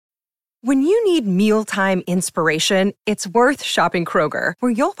When you need mealtime inspiration, it's worth shopping Kroger,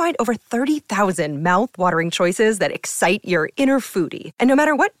 where you'll find over 30,000 mouth-watering choices that excite your inner foodie. And no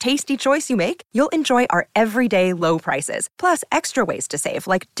matter what tasty choice you make, you'll enjoy our everyday low prices, plus extra ways to save,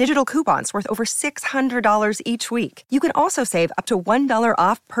 like digital coupons worth over $600 each week. You can also save up to $1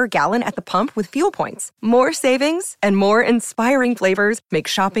 off per gallon at the pump with fuel points. More savings and more inspiring flavors make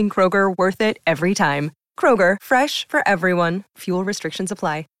shopping Kroger worth it every time. Kroger, fresh for everyone. Fuel restrictions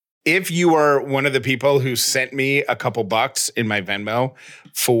apply. If you are one of the people who sent me a couple bucks in my Venmo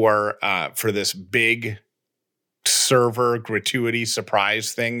for this big server gratuity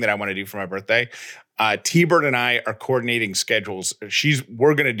surprise thing that I want to do for my birthday, T-Bird and I are coordinating schedules.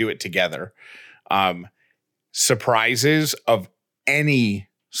 We're going to do it together. Surprises of any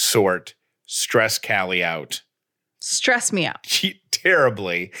sort stress Callie out. Stress me out.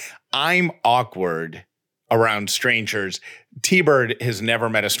 Terribly. I'm awkward around strangers. T-Bird has never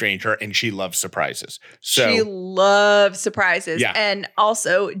met a stranger, and she loves surprises. So she loves surprises. Yeah. And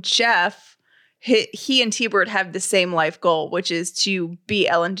also, Jeff, he and T-Bird have the same life goal, which is to be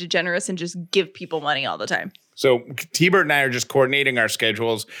Ellen DeGeneres and just give people money all the time. So T-Bird and I are just coordinating our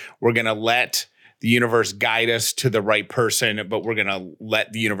schedules. We're going to let the universe guide us to the right person, but we're going to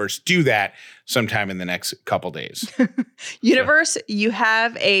let the universe do that sometime in the next couple days. Universe, you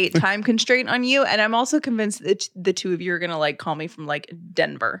have a time constraint on you. And I'm also convinced that the two of you are going to like call me from like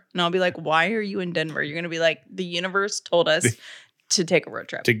Denver. And I'll be like, why are you in Denver? You're going to be like, the universe told us to take a road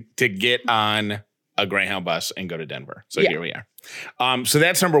trip. To get on a Greyhound bus and go to Denver. So Here we are. So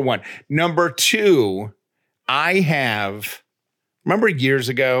that's number one. Number two, remember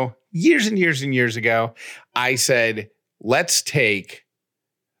years and years ago, I said, let's take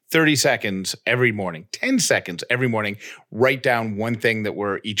 30 seconds every morning, 10 seconds every morning, write down one thing that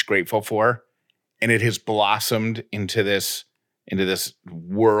we're each grateful for. And it has blossomed into this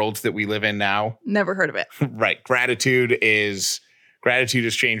world that we live in now. Never heard of it. Right. Gratitude has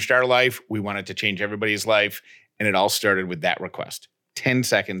changed our life. We want it to change everybody's life. And it all started with that request. 10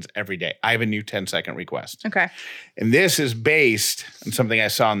 seconds every day. I have a new 10-second request. Okay. And this is based on something I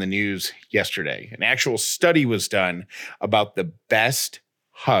saw in the news yesterday. An actual study was done about the best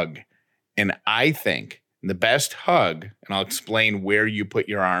hug. And I think the best hug, and I'll explain where you put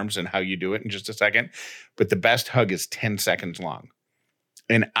your arms and how you do it in just a second, but the best hug is 10 seconds long.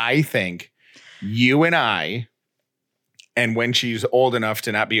 And I think you and I, and when she's old enough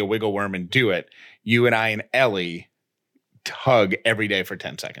to not be a wiggle worm and do it, you and I and Ellie hug every day for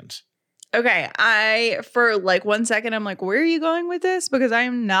 10 seconds. Okay. For like 1 second, I'm like, where are you going with this? Because I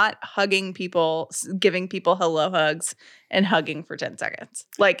am not hugging people, giving people hello hugs and hugging for 10 seconds.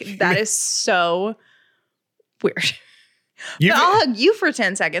 Like that is so weird. I'll hug you for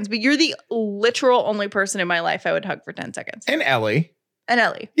 10 seconds, but you're the literal only person in my life I would hug for 10 seconds. And Ellie.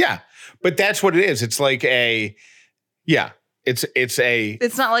 Yeah. But that's what it is. It's like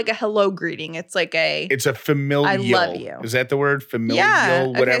It's not like a hello greeting. It's a familial. I love you. Is that the word? Familial, yeah.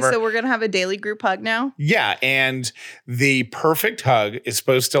 Whatever. Okay, so we're going to have a daily group hug now? Yeah. And the perfect hug is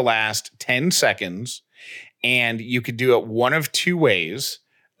supposed to last 10 seconds. And you could do it one of two ways.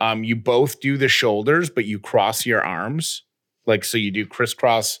 You both do the shoulders, but you cross your arms. Like, so you do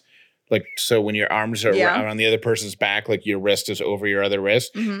crisscross. Like, so when your arms are around the other person's back, like your wrist is over your other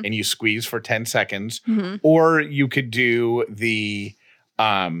wrist, and you squeeze for 10 seconds. Mm-hmm. Or you could do the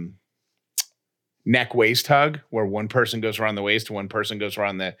neck waist hug, where one person goes around the waist and one person goes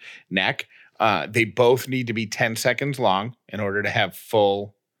around the neck. They both need to be 10 seconds long in order to have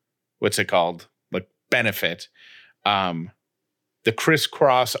full, like benefit. The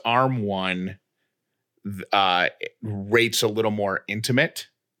crisscross arm one rates a little more intimate.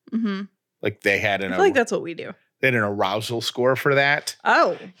 Mm-hmm. Like they had I feel like that's what we do. They had an arousal score for that.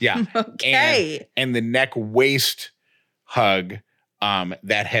 Oh. Yeah. Okay. And the neck waist hug,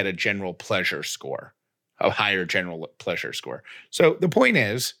 that had a general pleasure score, a higher general pleasure score. So the point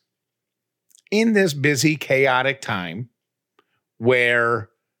is, in this busy, chaotic time where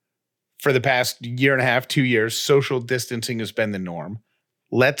for the past year and a half, 2 years, social distancing has been the norm,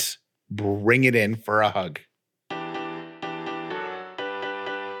 let's bring it in for a hug.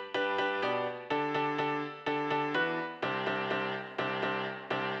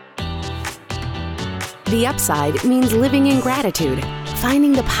 The Upside means living in gratitude,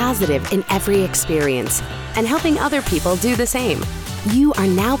 finding the positive in every experience, and helping other people do the same. You are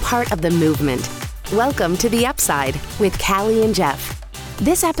now part of the movement. Welcome to The Upside with Callie and Jeff.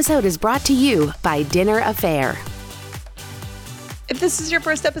 This episode is brought to you by Dinner Affair. If this is your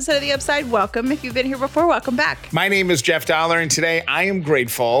first episode of The Upside, welcome. If you've been here before, welcome back. My name is Jeff Dollar, and today I am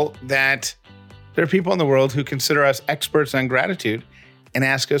grateful that there are people in the world who consider us experts on gratitude, and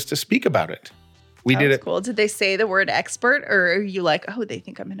ask us to speak about it. We That did was it. cool. Did they say the word expert, or are you like, oh, they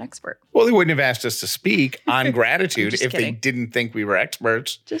think I'm an expert? Well, they wouldn't have asked us to speak on gratitude Just if they kidding. didn't think we were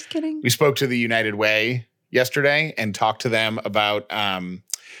experts. Just kidding. We spoke to the United Way yesterday and talked to them about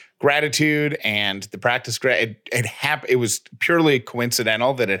gratitude and the practice. It was purely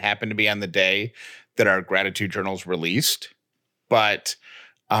coincidental that it happened to be on the day that our gratitude journals released, but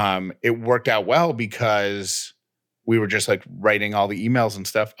it worked out well because we were just like writing all the emails and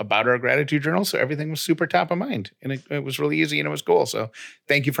stuff about our gratitude journal. So everything was super top of mind, and it was really easy and it was cool. So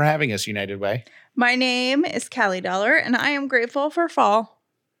thank you for having us, United Way. My name is Callie Dollar, and I am grateful for fall.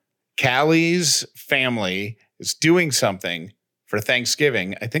 Callie's family is doing something for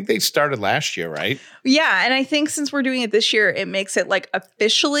Thanksgiving. I think they started last year, right? Yeah, and I think since we're doing it this year, it makes it like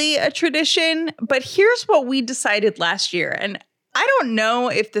officially a tradition. But here's what we decided last year. And I don't know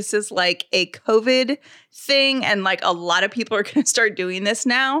if this is like a COVID thing and like a lot of people are going to start doing this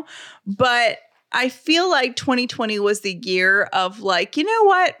now, but I feel like 2020 was the year of like, you know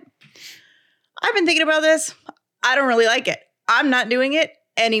what? I've been thinking about this. I don't really like it. I'm not doing it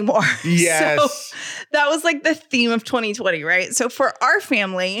anymore. Yes. So that was like the theme of 2020, right? So for our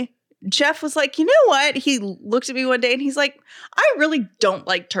family, Jeff was like, you know what? He looked at me one day and he's like, I really don't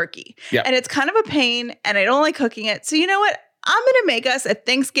like turkey. Yeah. And it's kind of a pain and I don't like cooking it. So you know what? I'm going to make us a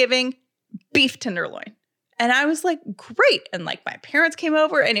Thanksgiving beef tenderloin. And I was like, great. And like my parents came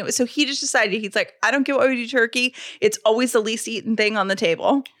over and it was, so he just decided, he's like, I don't get why we do turkey. It's always the least eaten thing on the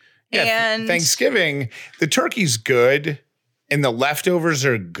table. Yeah, and Thanksgiving, the turkey's good and the leftovers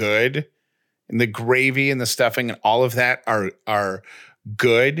are good and the gravy and the stuffing and all of that are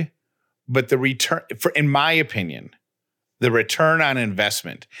good. But the return, in my opinion, the return on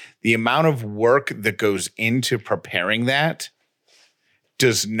investment, the amount of work that goes into preparing that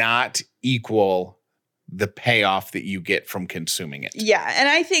does not equal the payoff that you get from consuming it. Yeah. And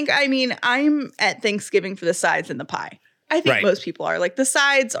I think, I mean, I'm at Thanksgiving for the sides and the pie. I think Right. most people are like the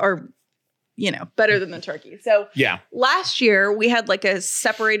sides are, you know, better than the turkey. So Yeah. last year we had like a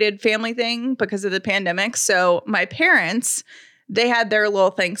separated family thing because of the pandemic. So my parents, they had their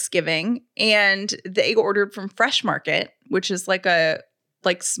little Thanksgiving and they ordered from Fresh Market, which is like a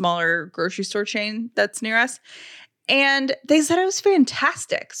smaller grocery store chain that's near us. And they said it was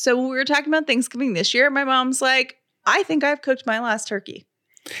fantastic. So when we were talking about Thanksgiving this year, my mom's like, I think I've cooked my last turkey.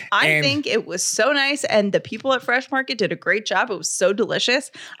 I think it was so nice. And the people at Fresh Market did a great job. It was so delicious.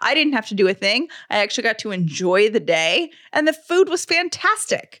 I didn't have to do a thing. I actually got to enjoy the day. And the food was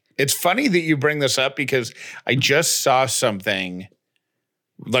fantastic. It's funny that you bring this up because I just saw something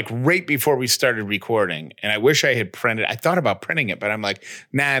like right before we started recording, and I wish I had printed. I thought about printing it, but I'm like,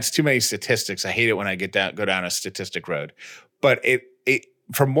 nah, it's too many statistics. I hate it when I go down a statistic road. But it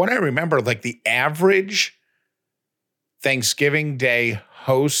from what I remember, like the average Thanksgiving Day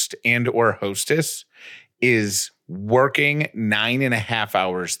host and or hostess is working 9.5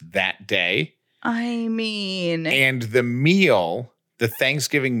 hours that day. I mean, And the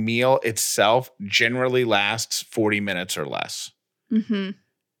Thanksgiving meal itself generally lasts 40 minutes or less. mhm.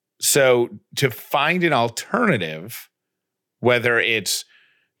 So to find an alternative, whether it's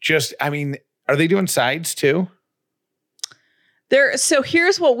just, I mean, are they doing sides too? So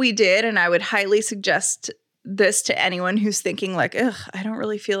here's what we did, and I would highly suggest this to anyone who's thinking like, ugh, I don't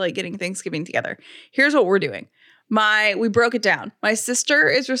really feel like getting Thanksgiving together. Here's what we're doing. We broke it down. My sister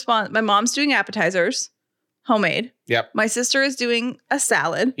is my mom's doing appetizers, homemade. Yep. My sister is doing a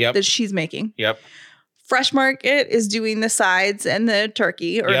salad Yep. that she's making. Yep. Fresh Market is doing the sides and the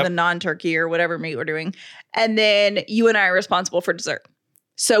turkey or Yep. the non-turkey or whatever meat we're doing. And then you and I are responsible for dessert.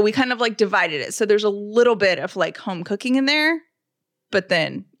 So we kind of like divided it. So there's a little bit of like home cooking in there, but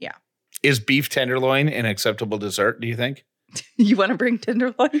then, yeah. Is beef tenderloin an acceptable dessert, do you think? You want to bring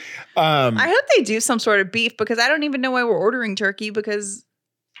tenderloin? Um, I hope they do some sort of beef because I don't even know why we're ordering turkey because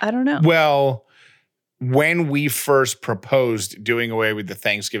I don't know. well, when we first proposed doing away with the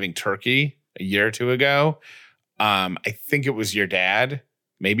Thanksgiving turkey a year or two ago, I think it was your dad,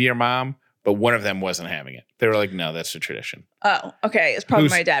 maybe your mom, but one of them wasn't having it. They were like, no, that's the tradition. Oh, okay. It's probably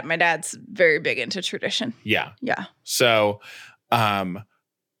Who's- my dad. My dad's very big into tradition. Yeah. Yeah. So,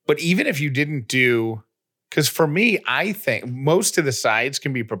 but even if you didn't do, because for me, I think most of the sides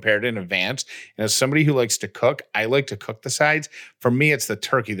can be prepared in advance. And as somebody who likes to cook, I like to cook the sides. For me, it's the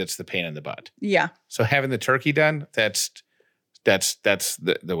turkey that's the pain in the butt. Yeah. So having the turkey done, that's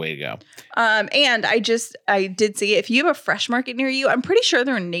the way to go. And I did see if you have a Fresh Market near you, I'm pretty sure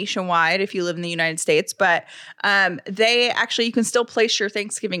they're nationwide if you live in the United States, but you can still place your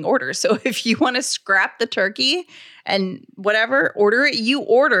Thanksgiving order. So if you want to scrap the turkey and whatever, order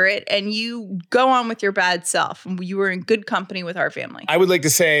it and you go on with your bad self. You were in good company with our family. I would like to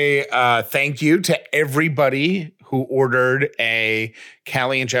say thank you to everybody who ordered a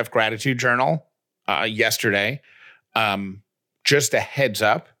Callie and Jeff gratitude journal yesterday. Just a heads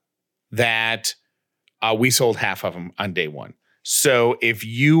up that we sold half of them on day one. So if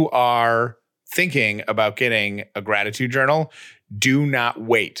you are thinking about getting a gratitude journal, do not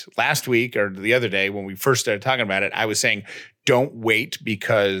wait. Last week or the other day when we first started talking about it, I was saying don't wait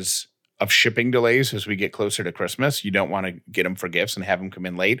because of shipping delays as we get closer to Christmas. You don't want to get them for gifts and have them come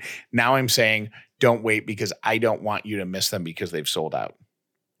in late. Now I'm saying don't wait because I don't want you to miss them because they've sold out,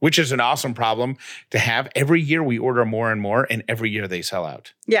 which is an awesome problem to have. Every year we order more and more, and every year they sell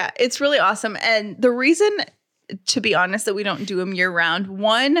out. Yeah, it's really awesome. And the reason, to be honest, that we don't do them year round,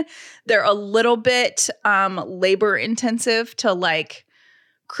 one, they're a little bit labor intensive to like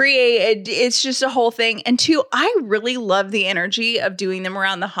create. It's just a whole thing. And two, I really love the energy of doing them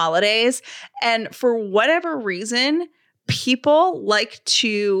around the holidays. And for whatever reason, people like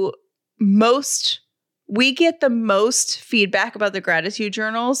to we get the most feedback about the gratitude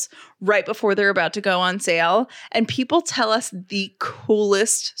journals right before they're about to go on sale. And people tell us the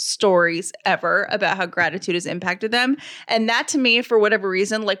coolest stories ever about how gratitude has impacted them. And that to me, for whatever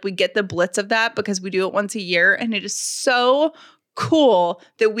reason, like we get the blitz of that because we do it once a year. And it is so cool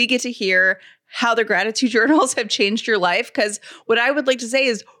that we get to hear how the gratitude journals have changed your life. Because what I would like to say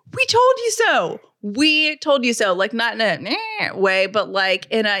is, we told you so. We told you so, like not in a way, but like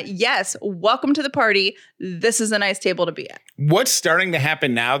in a, yes, welcome to the party. This is a nice table to be at. What's starting to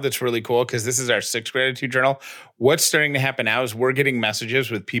happen now that's really cool, because this is our 6th gratitude journal. What's starting to happen now is we're getting messages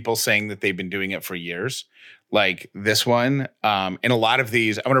with people saying that they've been doing it for years. Like this one. And a lot of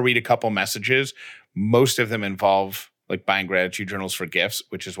these, I'm going to read a couple messages. Most of them involve like buying gratitude journals for gifts,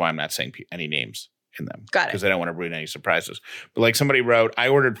 which is why I'm not saying any names in them. Got it. Because I don't want to ruin any surprises. But like somebody wrote, I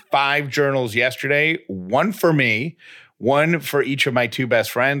ordered 5 journals yesterday, 1 for me, 1 for each of my 2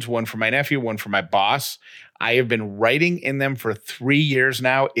 best friends, 1 for my nephew, 1 for my boss. I have been writing in them for 3 years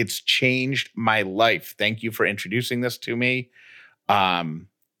now. It's changed my life. Thank you for introducing this to me.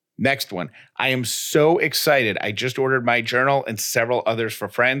 Next one. I am so excited. I just ordered my journal and several others for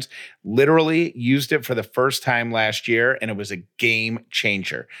friends. Literally used it for the first time last year, and it was a game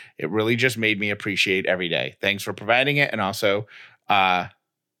changer. It really just made me appreciate every day. Thanks for providing it, and also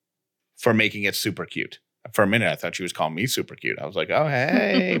for making it super cute. For a minute, I thought she was calling me super cute. I was like, oh,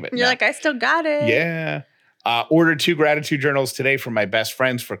 hey. But You're like, I still got it. Yeah. Ordered 2 gratitude journals today for my best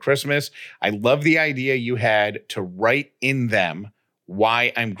friends for Christmas. I love the idea you had to write in them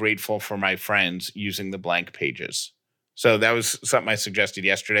why I'm grateful for my friends using the blank pages. So that was something I suggested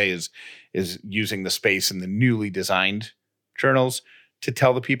yesterday is using the space in the newly designed journals to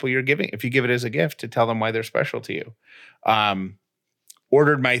tell the people you're giving, if you give it as a gift, to tell them why they're special to you.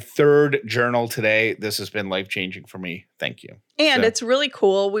 Ordered my 3rd journal today. This has been life-changing for me. Thank you. And it's really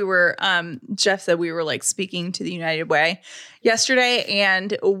cool. We were, Jeff said we were like speaking to the United Way yesterday.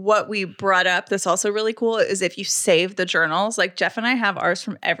 And what we brought up that's also really cool is if you save the journals, like Jeff and I have ours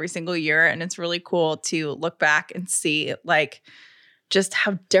from every single year. And it's really cool to look back and see like just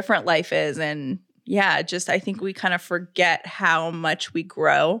how different life is. And yeah, just I think we kind of forget how much we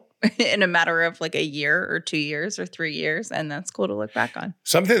grow in a matter of like a year or 2 years or 3 years. And that's cool to look back on.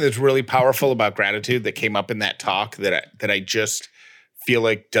 Something that's really powerful about gratitude that came up in that talk that I just feel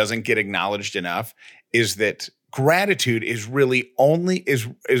like doesn't get acknowledged enough is that gratitude is really only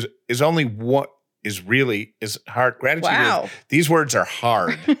is only what is really is hard. Gratitude. Wow. These words are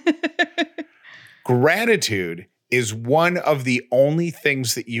hard. Gratitude is one of the only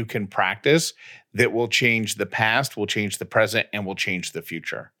things that you can practice that will change the past, will change the present, and will change the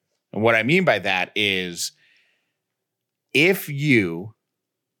future. And what I mean by that is if you,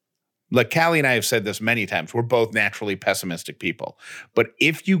 like Callie and I have said this many times, we're both naturally pessimistic people. But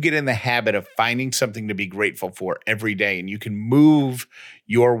if you get in the habit of finding something to be grateful for every day, and you can move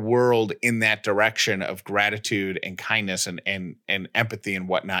your world in that direction of gratitude and kindness and empathy and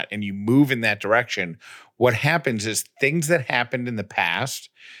whatnot, and you move in that direction, what happens is things that happened in the past,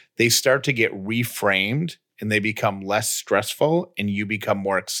 they start to get reframed and they become less stressful and you become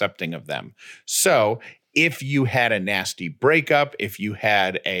more accepting of them. So if you had a nasty breakup, if you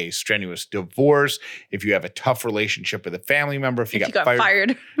had a strenuous divorce, if you have a tough relationship with a family member, if you got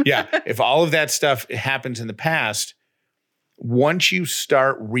fired. Yeah. If all of that stuff happens in the past, once you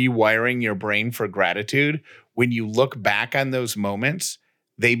start rewiring your brain for gratitude, when you look back on those moments,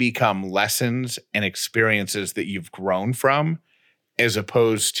 they become lessons and experiences that you've grown from, as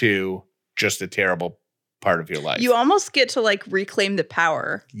opposed to just a terrible part of your life. You almost get to like reclaim the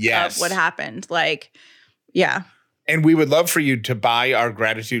power of what happened. Like, yeah. And we would love for you to buy our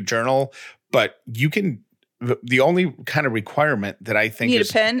gratitude journal, but you can, the only kind of requirement that I think you need is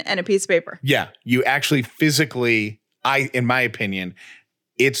a pen and a piece of paper. Yeah, you actually physically, in my opinion,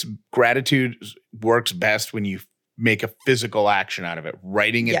 it's gratitude works best when you make a physical action out of it,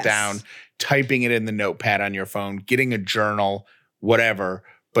 writing it down, typing it in the notepad on your phone, getting a journal, whatever,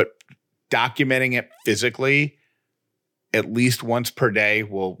 but documenting it physically at least once per day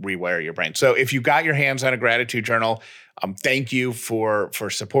will rewire your brain. So if you got your hands on a gratitude journal, thank you for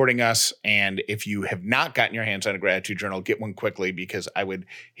supporting us. And if you have not gotten your hands on a gratitude journal, get one quickly, because I would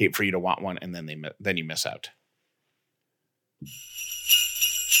hate for you to want one and then you miss out.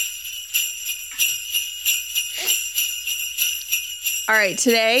 All right,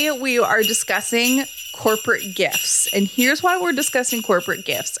 today we are discussing corporate gifts. And here's why we're discussing corporate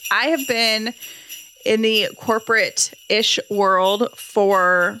gifts. I have been in the corporate-ish world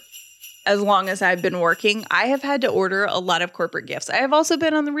for as long as I've been working. I have had to order a lot of corporate gifts. I have also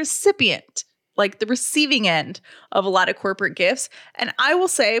been on the recipient, like the receiving end of a lot of corporate gifts. And I will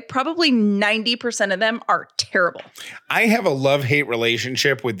say probably 90% of them are terrible. I have a love-hate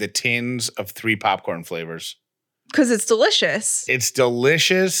relationship with the tins of 3 popcorn flavors. Because it's delicious. It's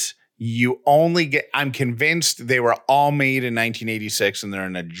delicious. You only get, I'm convinced they were all made in 1986 and they're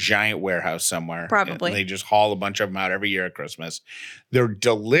in a giant warehouse somewhere. Probably. And they just haul a bunch of them out every year at Christmas. They're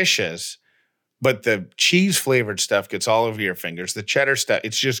delicious, but the cheese flavored stuff gets all over your fingers. The cheddar stuff,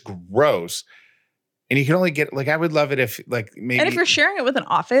 it's just gross. And you can only get, like, I would love it if, like, maybe. And if you're sharing it with an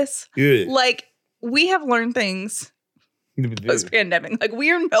office, Ugh. like, we have learned things post-pandemic. Like, we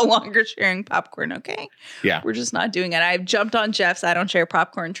are no longer sharing popcorn, okay? Yeah. We're just not doing it. I've jumped on Jeff's I don't share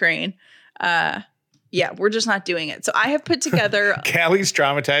popcorn train. Yeah, we're just not doing it. So I have put together. Callie's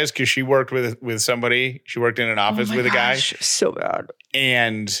traumatized because she worked with somebody. She worked in an office with a guy. So bad.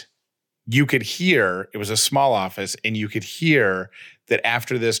 And you could hear, it was a small office, and you could hear that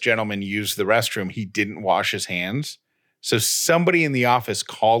after this gentleman used the restroom, he didn't wash his hands. So somebody in the office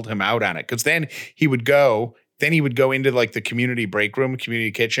called him out on it, because then he would go into like the community break room,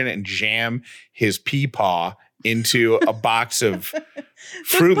 community kitchen, and jam his pee paw into a box of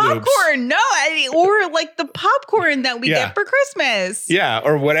Fruit Loops. Popcorn, or like the popcorn that we get for Christmas. Yeah,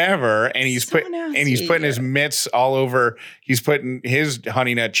 or whatever. And he's putting his mitts all over. He's putting his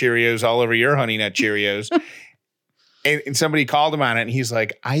Honey Nut Cheerios all over your Honey Nut Cheerios. and somebody called him on it, and he's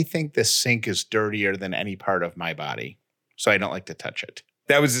like, I think the sink is dirtier than any part of my body, so I don't like to touch it.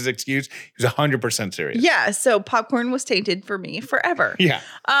 That was his excuse. He was 100% serious. Yeah. So popcorn was tainted for me forever. Yeah.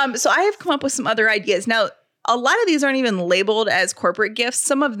 So I have come up with some other ideas. Now, a lot of these aren't even labeled as corporate gifts.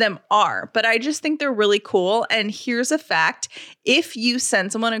 Some of them are, but I just think they're really cool. And here's a fact. If you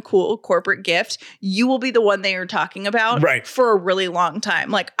send someone a cool corporate gift, you will be the one they are talking about for a really long time.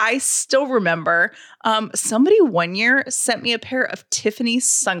 Like, I still remember somebody one year sent me a pair of Tiffany's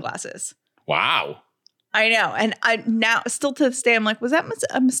sunglasses. Wow. I know. And I now still to this day, I'm like, was that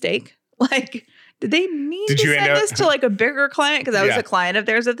a mistake? Like, did they mean to send this to like a bigger client? Because I was a client of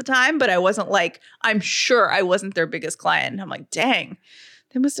theirs at the time, but I wasn't like, I'm sure I wasn't their biggest client. And I'm like, dang,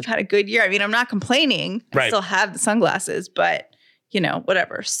 they must have had a good year. I mean, I'm not complaining. I still have the sunglasses, but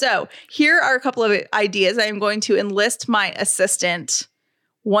whatever. So here are a couple of ideas. I am going to enlist my assistant,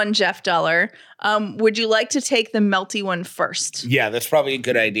 one Jeff Dollar. Would you like to take the melty one first? Yeah, that's probably a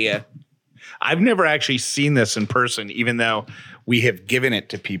good idea. I've never actually seen this in person, even though we have given it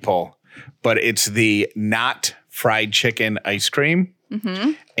to people. But it's the not fried chicken ice cream.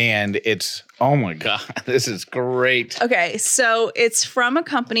 Mm-hmm. And it's, oh my God, this is great. Okay, so it's from a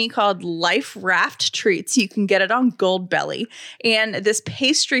company called Life Raft Treats. You can get it on Goldbelly. And this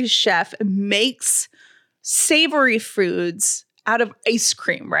pastry chef makes savory foods out of ice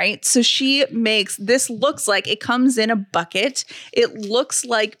cream, right? So she makes, this looks like it comes in a bucket. It looks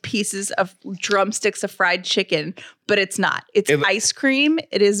like pieces of drumsticks of fried chicken, but it's not. It's ice cream.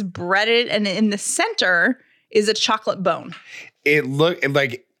 It is breaded, and in the center is a chocolate bone. It look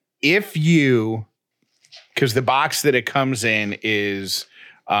like if you, because the box that it comes in is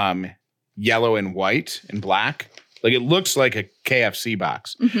yellow and white and black. Like, it looks like a KFC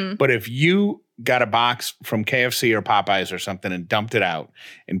box. Mm-hmm. But if you got a box from KFC or Popeyes or something and dumped it out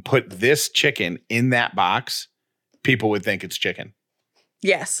and put this chicken in that box, people would think it's chicken.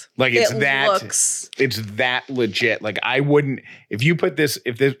 Yes. Like, it's that legit. Like, I wouldn't, if you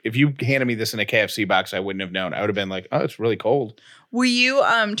handed me this in a KFC box, I wouldn't have known. I would have been like, oh, it's really cold. Will you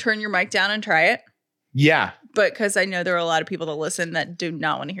turn your mic down and try it? Yeah. But because I know there are a lot of people that listen that do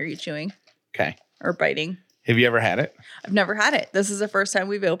not want to hear you chewing. Okay. Or biting. Have you ever had it? I've never had it. This is the first time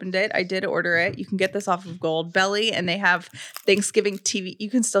we've opened it. I did order it. You can get this off of Goldbelly, and they have Thanksgiving TV.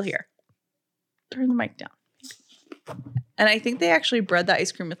 You can still hear. Turn the mic down. And I think they actually bread the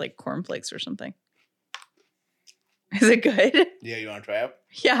ice cream with like cornflakes or something. Is it good? Yeah, you want to try it?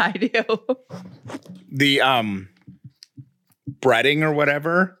 Yeah, I do. The breading or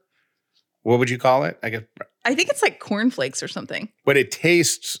whatever. What would you call it? I think it's like cornflakes or something. But it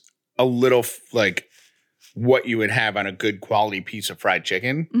tastes a little like what you would have on a good quality piece of fried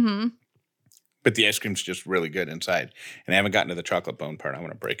chicken. Mm-hmm. But the ice cream's just really good inside. And I haven't gotten to the chocolate bone part. I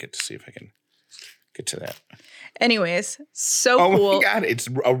want to break it to see if I can get to that. Anyways, so cool. Cool. Oh my God, it's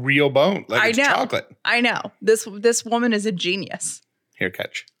a real bone. Like it's chocolate. I know. This woman is a genius. Here,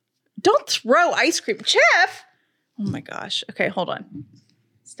 catch. Don't throw ice cream. Jeff! Oh my gosh. Okay, hold on.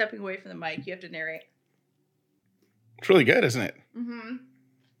 Stepping away from the mic, you have to narrate. It's really good, isn't it? Mm-hmm.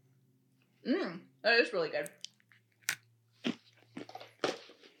 That is really good.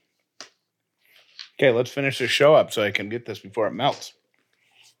 Okay, let's finish this show up so I can get this before it melts.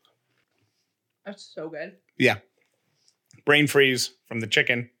 That's so good. Yeah. Brain freeze from the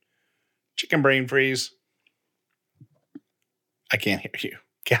chicken. Chicken brain freeze. I can't hear you.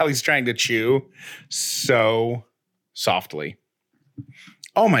 Callie's trying to chew so softly.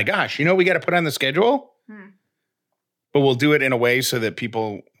 Oh my gosh. You know what we got to put on the schedule? But we'll do it in a way so that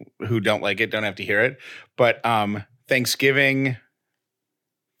people who don't like it don't have to hear it. But Thanksgiving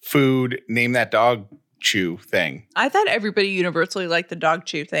food, name that dog chew thing. I thought everybody universally liked the dog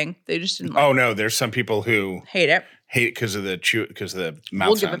chew thing. They just didn't like Oh no, there's some people who hate it. Hate it because of the chew, because of the mouth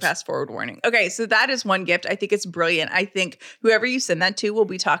We'll sounds. give a fast forward warning. Okay, so that is one gift. I think it's brilliant. I think whoever you send that to will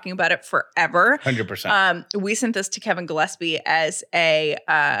be talking about it forever. 100%. We sent this to Kevin Gillespie as a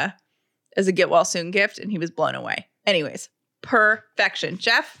get well soon gift, and he was blown away. Anyways, perfection.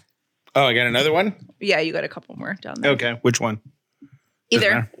 Jeff? Oh, I got another one? Yeah, you got a couple more down there. Okay. Which one?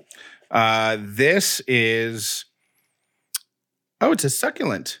 Either. This is, it's a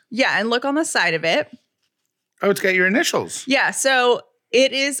succulent. Yeah, and look on the side of it. Oh, it's got your initials. Yeah, so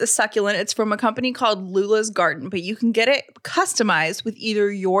it is a succulent. It's from a company called Lula's Garden, but you can get it customized with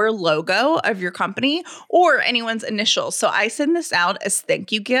either your logo of your company or anyone's initials. So I send this out as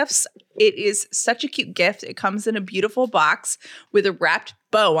thank you gifts. It is such a cute gift. It comes in a beautiful box with a wrapped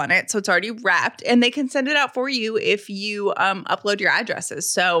bow on it. So it's already wrapped, and they can send it out for you if you upload your addresses.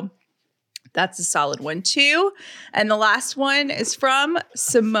 So that's a solid one too. And the last one is from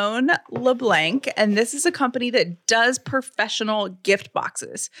Simone LeBlanc. And this is a company that does professional gift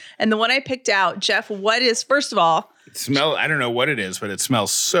boxes. And the one I picked out, Jeff, what is, first of all, I don't know what it is, but it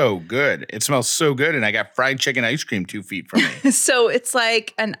smells so good. It smells so good. And I got fried chicken ice cream 2 feet from me. So it's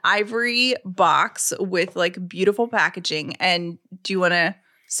like an ivory box with like beautiful packaging. And do you want to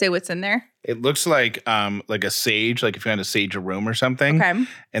say what's in there? It looks like a sage, like if you had to sage a room or something. Okay.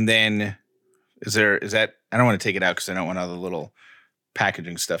 And then is that, I don't want to take it out because I don't want all the little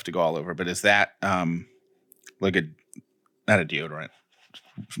packaging stuff to go all over, but is that like not a deodorant,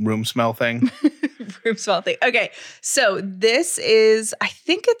 room smell thing? Room smell thing. Okay. So this is, I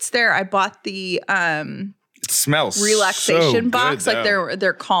think it's there. I bought the it smells relaxation so box, good, like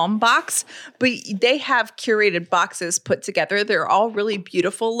their calm box, but they have curated boxes put together. They're all really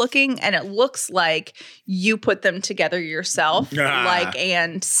beautiful looking, and it looks like you put them together yourself,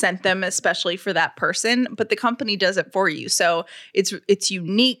 and sent them especially for that person, but the company does it for you. So it's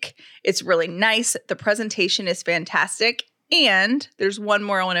unique. It's really nice. The presentation is fantastic. And there's one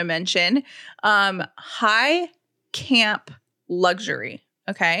more I want to mention. High Camp Luxury.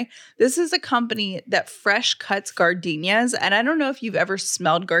 Okay. This is a company that fresh cuts gardenias. And I don't know if you've ever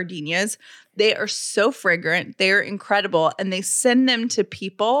smelled gardenias. They are so fragrant. They are incredible. And they send them to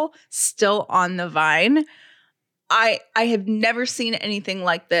people still on the vine. I have never seen anything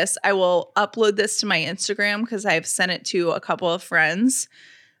like this. I will upload this to my Instagram because I've sent it to a couple of friends.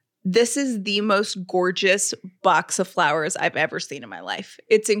 This is the most gorgeous box of flowers I've ever seen in my life.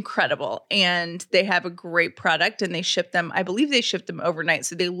 It's incredible. And they have a great product, and they ship them. I believe they ship them overnight.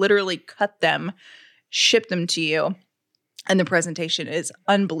 So they literally cut them, ship them to you. And the presentation is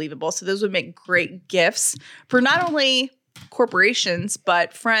unbelievable. So those would make great gifts for not only corporations,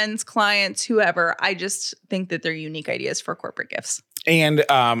 but friends, clients, whoever. I just think that they're unique ideas for corporate gifts. And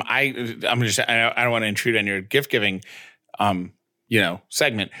I don't want to intrude on your gift giving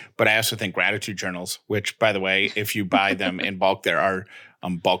segment, but I also think gratitude journals, which, by the way, if you buy them in bulk, there are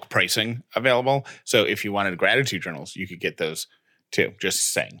bulk pricing available. So if you wanted gratitude journals, you could get those too.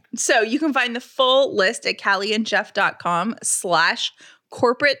 Just saying. So you can find the full list at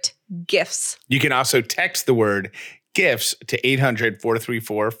callieandjeff.com/corporate gifts. You can also text the word gifts to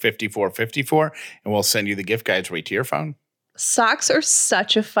 800-434-5454, and we'll send you the gift guides right to your phone. Socks are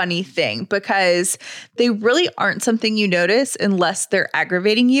such a funny thing because they really aren't something you notice unless they're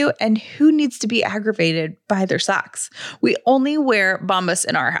aggravating you. And who needs to be aggravated by their socks? We only wear Bombas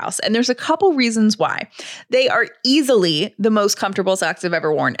in our house. And there's a couple reasons why. They are easily the most comfortable socks I've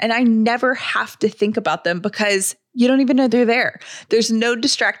ever worn. And I never have to think about them because you don't even know they're there. There's no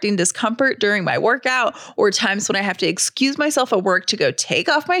distracting discomfort during my workout or times when I have to excuse myself at work to go take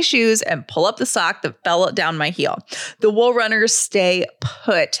off my shoes and pull up the sock that fell down my heel. The Wool Runners stay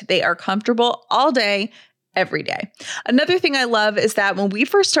put. They are comfortable all day, every day. Another thing I love is that when we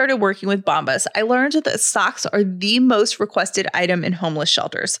first started working with Bombas, I learned that socks are the most requested item in homeless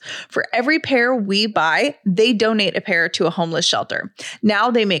shelters. For every pair we buy, they donate a pair to a homeless shelter. Now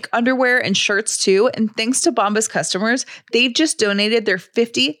they make underwear and shirts too, and thanks to Bombas customers, they've just donated their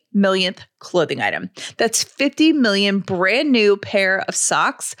 50 millionth clothing item. That's 50 million brand new pair of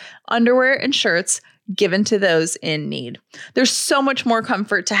socks, underwear, and shirts given to those in need. There's so much more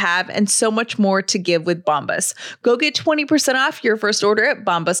comfort to have and so much more to give with Bombas. Go get 20% off your first order at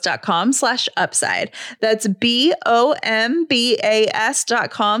bombas.com/upside. That's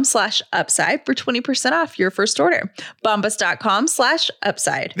BOMBAS.com/upside for 20% off your first order.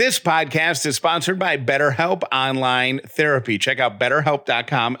 Bombas.com/upside. This podcast is sponsored by BetterHelp Online Therapy. Check out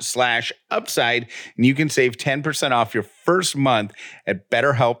BetterHelp.com/upside and you can save 10% off your first month at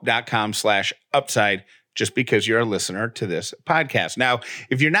BetterHelp.com/upside. Just because you're a listener to this podcast. Now,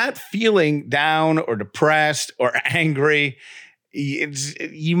 if you're not feeling down or depressed or angry,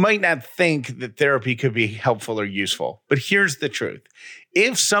 you might not think that therapy could be helpful or useful. But here's the truth.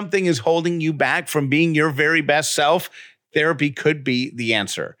 If something is holding you back from being your very best self, therapy could be the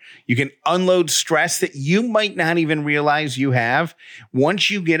answer. You can unload stress that you might not even realize you have. Once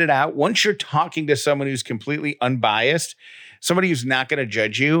you get it out, once you're talking to someone who's completely unbiased, somebody who's not going to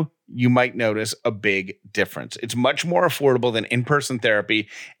judge you, you might notice a big difference. It's much more affordable than in-person therapy,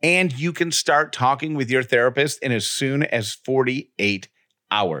 and you can start talking with your therapist in as soon as 48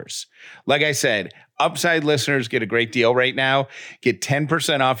 hours. Like I said, Upside listeners get a great deal right now. Get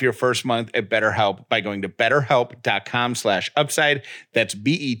 10% off your first month at BetterHelp by going to betterhelp.com/upside. That's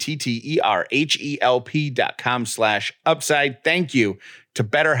BetterHelp.com/upside. Thank you to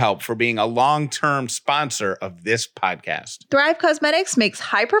BetterHelp for being a long-term sponsor of this podcast. Thrive Cosmetics makes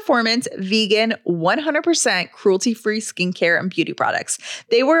high-performance, vegan, 100% cruelty-free skincare and beauty products.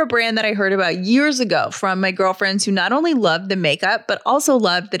 They were a brand that I heard about years ago from my girlfriends who not only loved the makeup, but also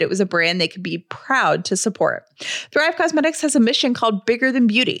loved that it was a brand they could be proud to support. Thrive Cosmetics has a mission called Bigger Than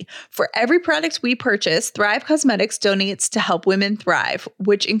Beauty. For every product we purchase, Thrive Cosmetics donates to help women thrive,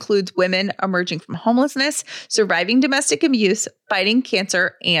 which includes women emerging from homelessness, surviving domestic abuse, fighting cancer,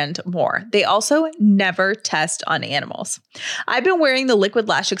 and more. They also never test on animals. I've been wearing the Liquid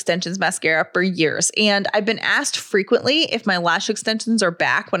Lash Extensions mascara for years, and I've been asked frequently if my lash extensions are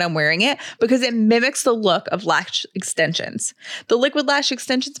back when I'm wearing it because it mimics the look of lash extensions. The Liquid Lash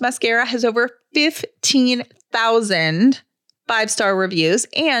Extensions mascara has over 15,000 5-star reviews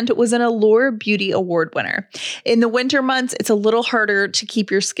and was an Allure Beauty Award winner. In the winter months, it's a little harder to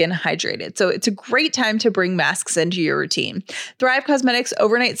keep your skin hydrated, so it's a great time to bring masks into your routine. Thrive Cosmetics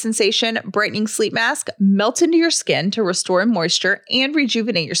Overnight Sensation Brightening Sleep Mask melts into your skin to restore moisture and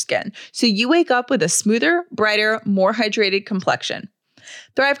rejuvenate your skin, so you wake up with a smoother, brighter, more hydrated complexion.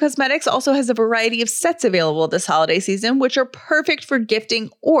 Thrive Cosmetics also has a variety of sets available this holiday season, which are perfect for gifting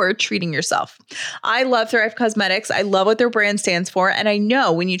or treating yourself. I love Thrive Cosmetics. I love what their brand stands for, and I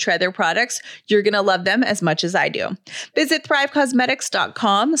know when you try their products, you're going to love them as much as I do. Visit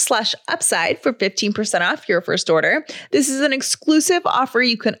thrivecosmetics.com/upside for 15% off your first order. This is an exclusive offer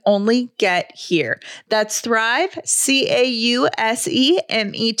you can only get here. That's Thrive,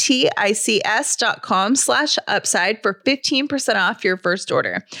 CAUSEMETICS.com/upside for 15% off your first order.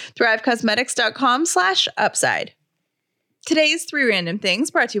 thrivecosmetics.com/upside. Today's 3 random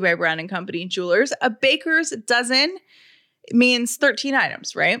things brought to you by Brown & Company Jewelers. A baker's dozen means 13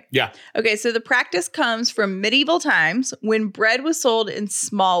 items, right? Yeah. Okay, so the practice comes from medieval times when bread was sold in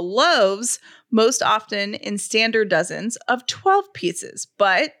small loaves, most often in standard dozens of 12 pieces.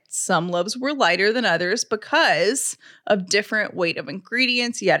 But some loaves were lighter than others because of different weight of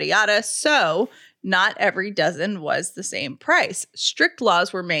ingredients, yada, yada. So not every dozen was the same price. Strict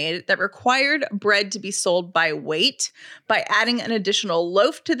laws were made that required bread to be sold by weight. By adding an additional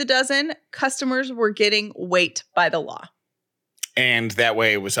loaf to the dozen, customers were getting weight by the law. And that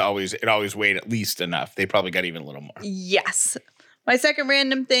way it always weighed at least enough. They probably got even a little more. Yes. My second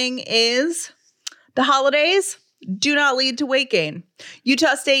random thing is the holidays. do not lead to weight gain.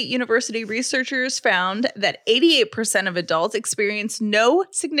 Utah State University researchers found that 88% of adults experienced no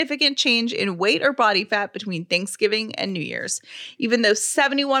significant change in weight or body fat between Thanksgiving and New Year's, even though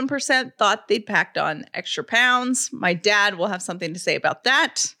 71% thought they'd packed on extra pounds. My dad will have something to say about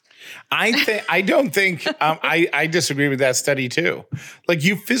that. I disagree with that study too. Like,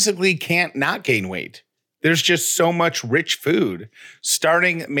 you physically can't not gain weight. There's just so much rich food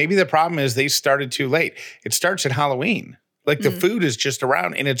starting. Maybe the problem is they started too late. It starts at Halloween. Like, the food is just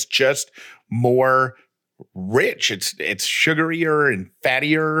around and it's just more rich. It's sugarier and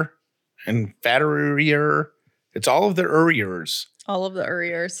fattier and fatterier. It's all of the uriers. All of the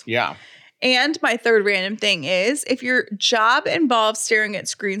uriers. Yeah. And my third random thing is, if your job involves staring at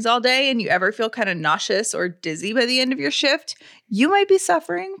screens all day and you ever feel kind of nauseous or dizzy by the end of your shift, you might be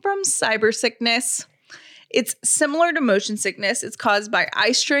suffering from cyber sickness. It's similar to motion sickness. It's caused by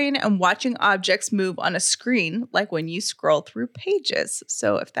eye strain and watching objects move on a screen, like when you scroll through pages.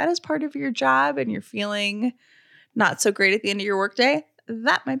 So if that is part of your job and you're feeling not so great at the end of your workday,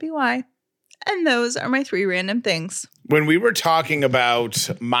 that might be why. And those are my 3 random things. When we were talking about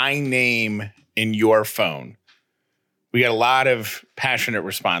my name in your phone, we got a lot of passionate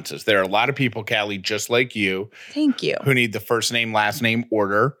responses. There are a lot of people, Callie, just like you. Thank you. Who need the first name, last name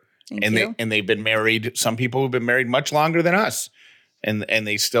order. They've been married. Some people who've been married much longer than us. And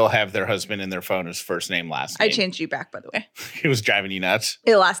they still have their husband in their phone as first name, last name. I changed you back, by the way. It was driving you nuts.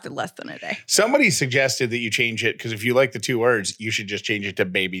 It lasted less than a day. Somebody suggested that you change it because if you like the 2 words, you should just change it to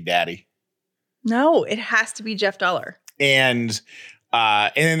Baby Daddy. No, it has to be Jeff Dollar. And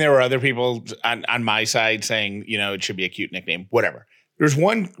then there were other people on my side saying, it should be a cute nickname, whatever. There's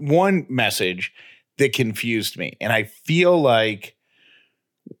one message that confused me. And I feel like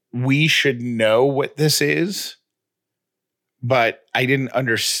we should know what this is, but I didn't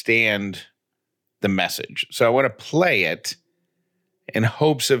understand the message. So I want to play it in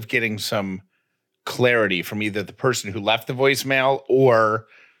hopes of getting some clarity from either the person who left the voicemail or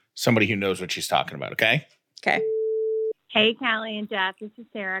somebody who knows what she's talking about. Okay. Okay. Hey, Callie and Jeff. This is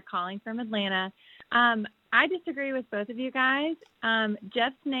Sarah calling from Atlanta. I disagree with both of you guys.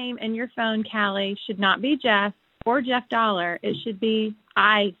 Jeff's name in your phone, Callie, should not be Jeff or Jeff Dollar. It should be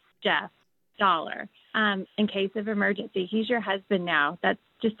Jeff Dollar. In case of emergency. He's your husband now. That's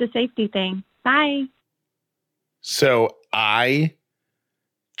just a safety thing. Bye. So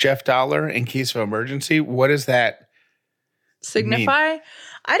Jeff Dollar, in case of emergency, what does that signify?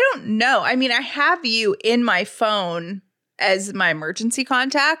 I don't know. I mean, I have you in my phone as my emergency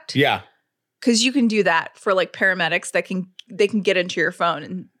contact. Yeah. Because you can do that for like paramedics that they can get into your phone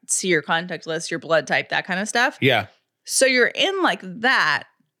and see your contact list, your blood type, that kind of stuff. Yeah. So you're in like that.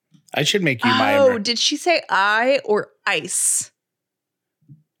 I should make you my. Oh, did she say I or ice?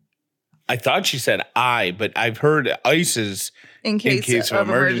 I thought she said I, but I've heard ice is in case of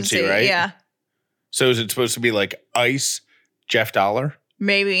emergency, right? Yeah. So is it supposed to be like ice Jeff Dollar?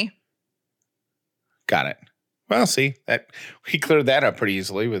 Maybe. Got it. Well, see, that we cleared that up pretty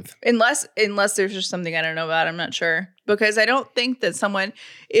easily with unless there's just something I don't know about. I'm not sure, because I don't think that someone,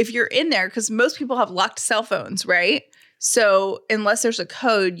 if you're in there, because most people have locked cell phones, right? So unless there's a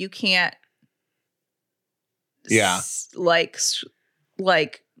code, you can't. Yeah. Like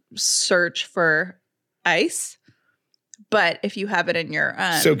search for ice. But if you have it in your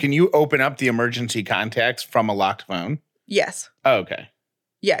so can you open up the emergency contacts from a locked phone? Yes. Oh, okay.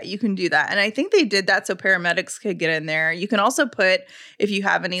 Yeah, you can do that. And I think they did that so paramedics could get in there. You can also put, if you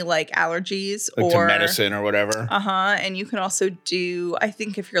have any like allergies like or to medicine or whatever. And you can also do, I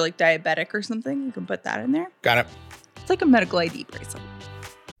think if you're like diabetic or something, you can put that in there. Got it. It's like a medical ID bracelet.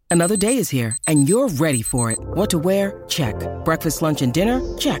 Another day is here and you're ready for it. What to wear? Check. Breakfast, lunch, and dinner?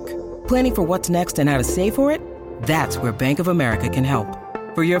 Check. Planning for what's next and how to save for it? That's where Bank of America can help.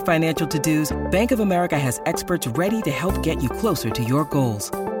 For your financial to-dos, Bank of America has experts ready to help get you closer to your goals.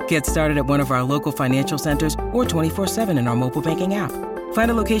 Get started at one of our local financial centers or 24/7 in our mobile banking app.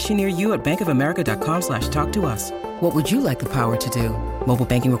 Find a location near you at bankofamerica.com/talktous. What would you like the power to do? Mobile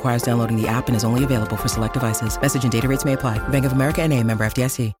banking requires downloading the app and is only available for select devices. Message and data rates may apply. Bank of America NA, member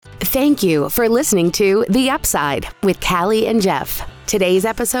FDIC. Thank you for listening to The Upside with Callie and Jeff. Today's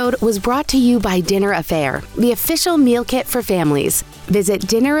episode was brought to you by Dinner Affair, the official meal kit for families. Visit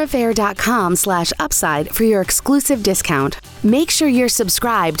dinneraffair.com/upside for your exclusive discount. Make sure you're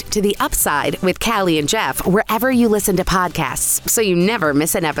subscribed to The Upside with Callie and Jeff wherever you listen to podcasts so you never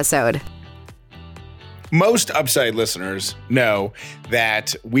miss an episode. Most Upside listeners know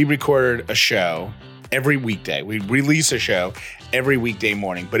that we record a show every weekday. We release a show every weekday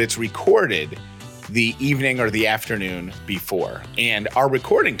morning, but it's recorded the evening or the afternoon before. And our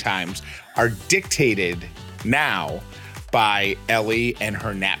recording times are dictated now by Ellie and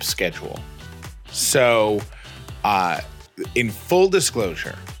her nap schedule. So, in full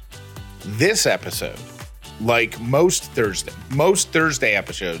disclosure, this episode, like most Thursday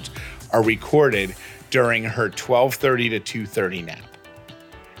episodes, are recorded during her 12:30 to 2:30 nap.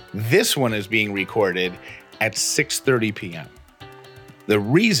 This one is being recorded at 6:30 p.m. The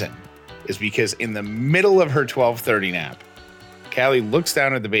reason is because in the middle of her 12:30 nap, Callie looks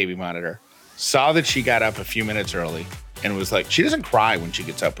down at the baby monitor, saw that she got up a few minutes early, and was like, she doesn't cry when she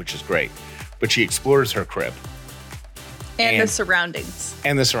gets up, which is great, but she explores her crib. And the surroundings.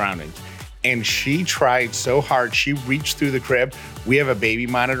 And she tried so hard. She reached through the crib. We have a baby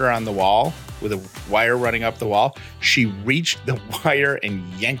monitor on the wall with a wire running up the wall. She reached the wire and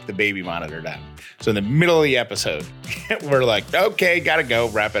yanked the baby monitor down. So in the middle of the episode, we're like, okay, gotta go,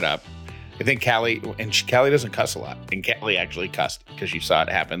 wrap it up. I think Callie doesn't cuss a lot. And Callie actually cussed because she saw it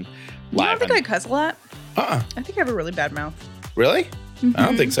happen live. You don't think I cuss a lot? I think I have a really bad mouth. Really? Mm-hmm. I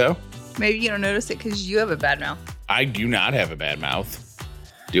don't think so. Maybe you don't notice it because you have a bad mouth. I do not have a bad mouth.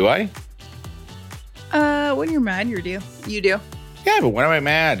 Do I? When you're mad, you do. Yeah, but when am I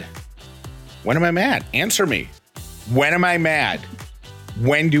mad? When am I mad? Answer me. When am I mad?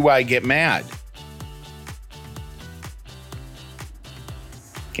 When do I get mad?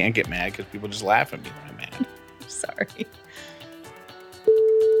 Can't get mad because people just laugh at me when I'm mad. Sorry.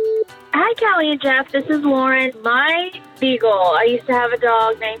 Hi, Callie and Jeff. This is Lauren. My beagle, I used to have a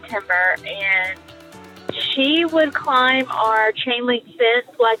dog named Timber, and she would climb our chain link fence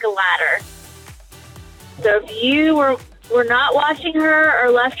like a ladder. So if you were not watching her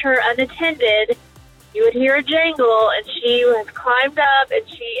or left her unattended, you would hear a jangle, and she has climbed up, and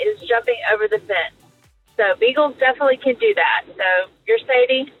she is jumping over the fence. So beagles definitely can do that. So you're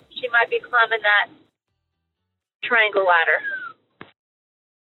Sadie, she might be climbing that triangle ladder.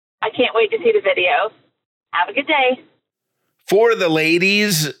 I can't wait to see the video. Have a good day. For the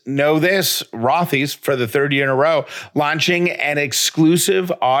ladies, know this, Rothy's, for the third year in a row, launching an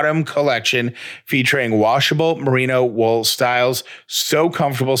exclusive autumn collection featuring washable merino wool styles. So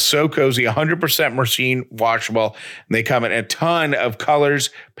comfortable, so cozy, 100% machine washable. And they come in a ton of colors,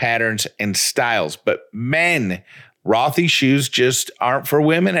 patterns, and styles. But men, Rothy shoes just aren't for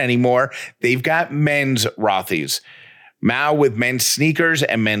women anymore. They've got men's Rothy's. Now with men's sneakers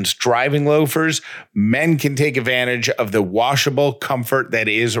and men's driving loafers, men can take advantage of the washable comfort that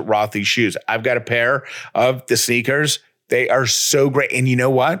is Rothy shoes. I've got a pair of the sneakers. They are so great. And you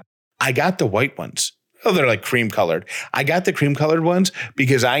know what? I got the white ones. Oh, they're like cream colored. I got the cream colored ones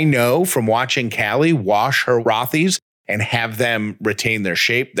because I know from watching Callie wash her Rothys and have them retain their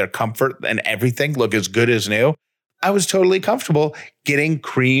shape, their comfort, and everything look as good as new. I was totally comfortable getting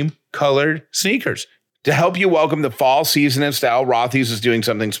cream colored sneakers. To help you welcome the fall season in style, Rothy's is doing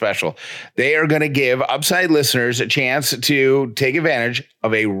something special. They are going to give Upside listeners a chance to take advantage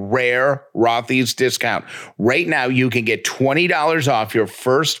of a rare Rothy's discount. Right now, you can get $20 off your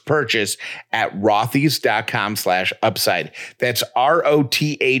first purchase at rothys.com/upside. That's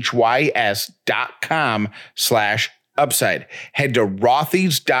ROTHYS.com/upside. Head to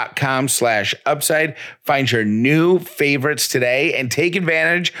rothys.com/upside. Find your new favorites today and take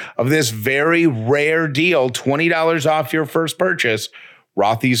advantage of this very rare deal. $20 off your first purchase.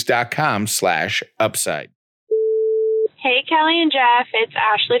 rothys.com/upside. Hey, Callie and Jeff. It's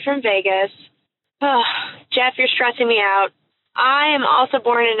Ashley from Vegas. Oh, Jeff, you're stressing me out. I am also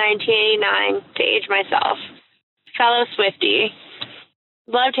born in 1989 to age myself. Fellow Swiftie.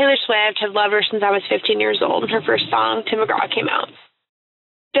 Love Taylor Swift, have loved her since I was 15 years old. Her first song, Tim McGraw, came out.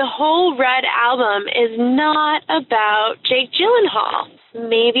 The whole Red album is not about Jake Gyllenhaal.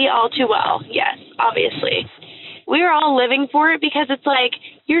 Maybe all too well. Yes, obviously. We're all living for it because it's like,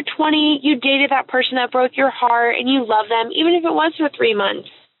 you're 20, you dated that person that broke your heart, and you love them, even if it was for 3 months.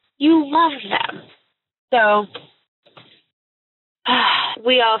 You love them. So,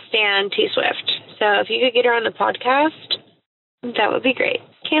 we all stand T-Swift. So if you could get her on the podcast, that would be great.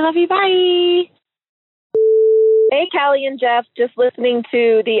 Okay, love you. Bye. Hey, Callie and Jeff, just listening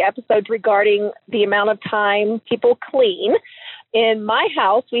to the episodes regarding the amount of time people clean. In my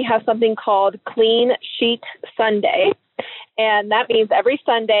house, we have something called Clean Sheet Sunday. And that means every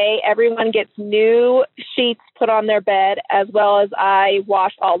Sunday, everyone gets new sheets put on their bed, as well as I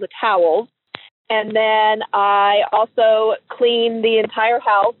wash all the towels. And then I also clean the entire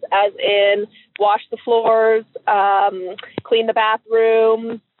house, as in wash the floors, clean the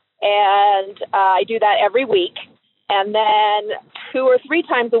bathroom, and I do that every week. And then 2 or 3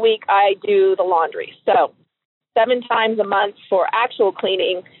 times a week, I do the laundry. So 7 times a month for actual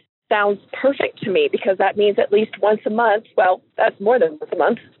cleaning. sounds perfect to me because that means at least once a month. Well, that's more than once a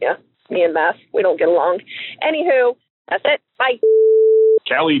month. Yeah, me and Math, we don't get along. Anywho, that's it. Bye.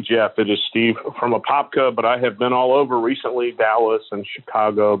 Callie, Jeff, it is Steve from Apopka, but I have been all over recently, Dallas and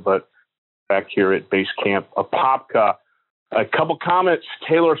Chicago, but back here at base camp Apopka. A couple comments.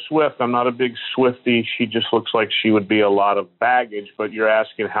 Taylor Swift, I'm not a big Swiftie. She just looks like she would be a lot of baggage, but you're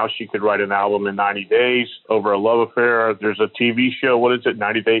asking how she could write an album in 90 days over a love affair. There's a TV show, what is it,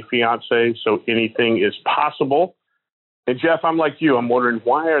 90 Day Fiancé, so anything is possible. And Jeff, I'm like you. I'm wondering,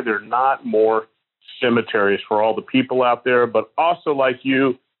 why are there not more cemeteries for all the people out there? But also like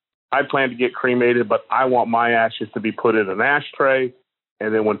you, I plan to get cremated, but I want my ashes to be put in an ashtray.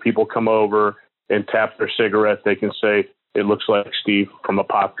 And then when people come over and tap their cigarette, they can say, it looks like Steve from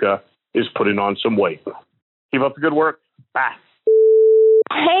Apopka is putting on some weight. Keep up the good work. Bye.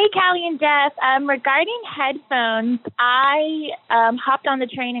 Hey, Callie and Jeff. Regarding headphones, I hopped on the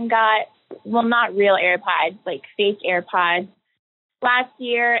train and got, well, not real AirPods, like fake AirPods last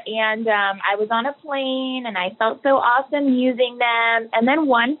year. And I was on a plane and I felt so awesome using them. And then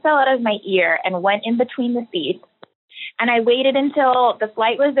one fell out of my ear and went in between the seats. And I waited until the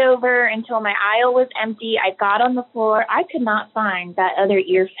flight was over, until my aisle was empty. I got on the floor. I could not find that other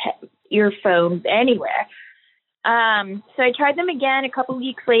earphones anywhere. So I tried them again a couple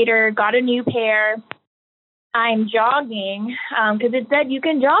weeks later, got a new pair. I'm jogging because it said you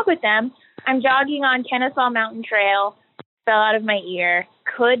can jog with them. I'm jogging on Kennesaw Mountain Trail, fell out of my ear,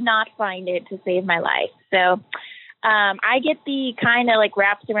 could not find it to save my life. So I get the kind of like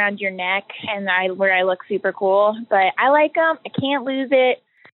wraps around your neck and where I look super cool, but I like them. I can't lose it.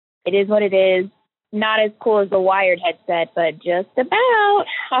 It is what it is. Not as cool as the wired headset, but just about.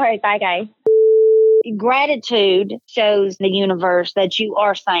 All right. Bye, guys. Gratitude shows the universe that you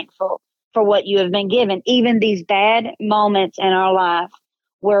are thankful for what you have been given. Even these bad moments in our life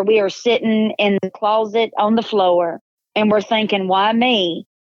where we are sitting in the closet on the floor and we're thinking, why me?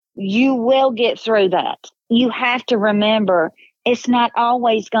 You will get through that. You have to remember it's not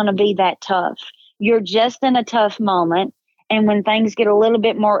always going to be that tough. You're just in a tough moment. And when things get a little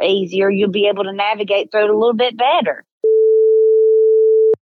bit more easier, you'll be able to navigate through it a little bit better.